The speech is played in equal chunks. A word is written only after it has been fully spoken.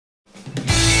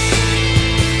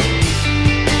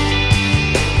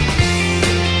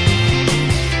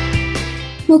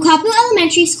Mokapu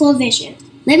Elementary School Vision.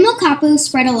 Live Mokapu,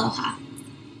 spread aloha.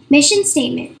 Mission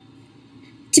statement.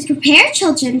 To prepare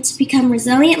children to become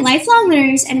resilient lifelong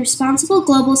learners and responsible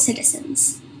global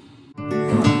citizens.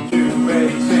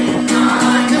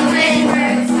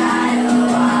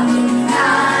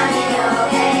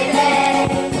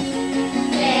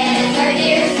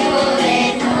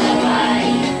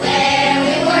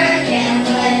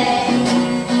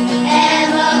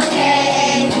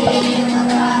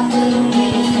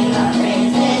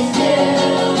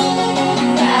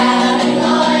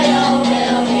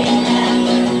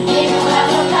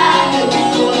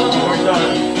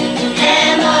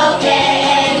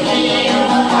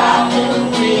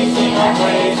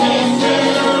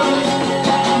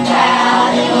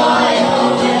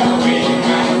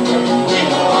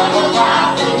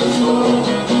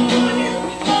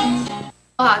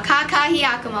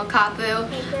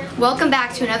 Mokapu. Welcome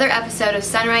back to another episode of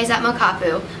Sunrise at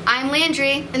Mokapu. I'm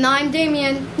Landry. And I'm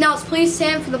Damien. Now let's please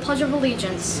stand for the Pledge of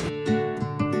Allegiance.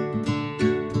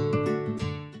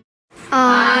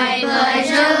 I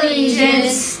pledge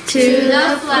allegiance to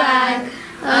the flag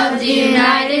of the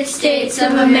United States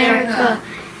of America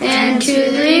and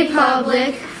to the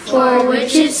republic for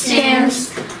which it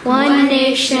stands, one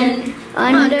nation,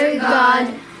 under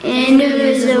God,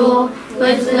 indivisible,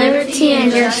 with liberty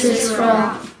and justice for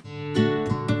all.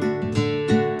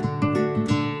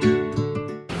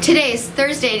 Today is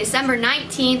Thursday, December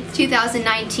 19th,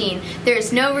 2019. There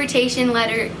is no rotation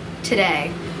letter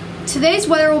today. Today's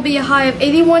weather will be a high of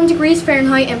 81 degrees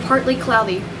Fahrenheit and partly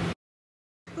cloudy.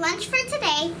 Lunch for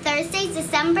today, Thursday,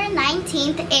 December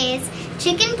 19th, is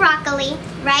chicken broccoli,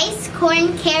 rice,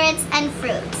 corn, carrots, and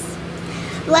fruits.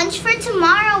 Lunch for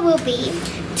tomorrow will be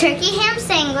turkey ham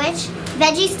sandwich,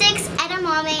 veggie sticks,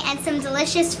 edamame, and some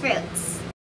delicious fruits.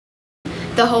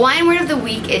 The Hawaiian word of the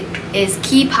week is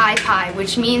ki pai pai,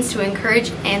 which means to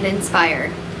encourage and inspire.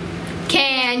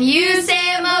 Can you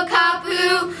say it,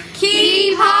 Mokapu?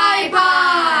 Ki pai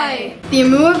pai! The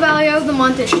Amua value of the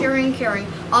month is sharing and caring.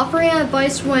 Offering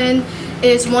advice when it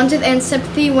is wanted and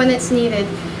sympathy when it's needed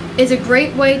is a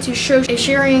great way to show a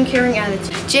sharing and caring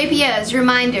attitude. JPO's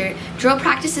reminder, drill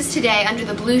practices today under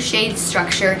the blue shade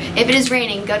structure. If it is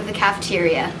raining, go to the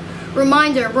cafeteria.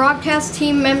 Reminder, broadcast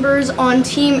team members on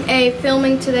Team A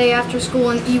filming today after school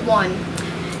in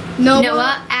E1.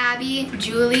 Noah, Abby,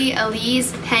 Julie,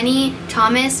 Elise, Penny,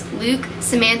 Thomas, Luke,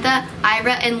 Samantha,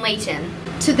 Ira, and Layton.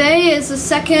 Today is the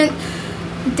second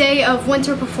day of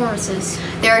winter performances.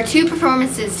 There are 2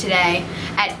 performances today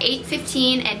at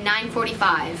 8:15 and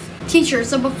 9:45.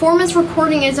 Teachers, the performance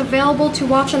recording is available to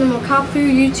watch on the Mokapu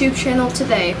YouTube channel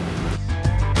today.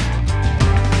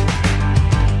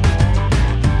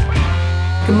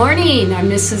 Good morning, I'm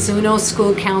Mrs. Uno,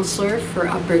 school counselor for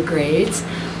upper grades.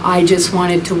 I just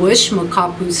wanted to wish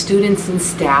Mokapu students and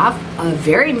staff a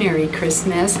very Merry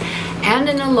Christmas and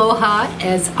an aloha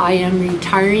as I am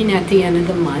retiring at the end of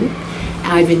the month.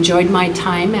 I've enjoyed my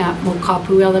time at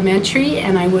Mokapu Elementary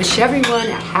and I wish everyone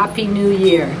a Happy New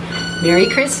Year. Merry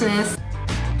Christmas!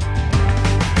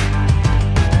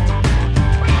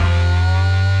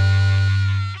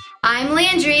 I'm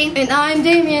Landry. And I'm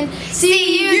Damien.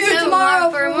 See you tomorrow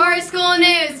for more school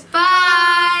news. Bye!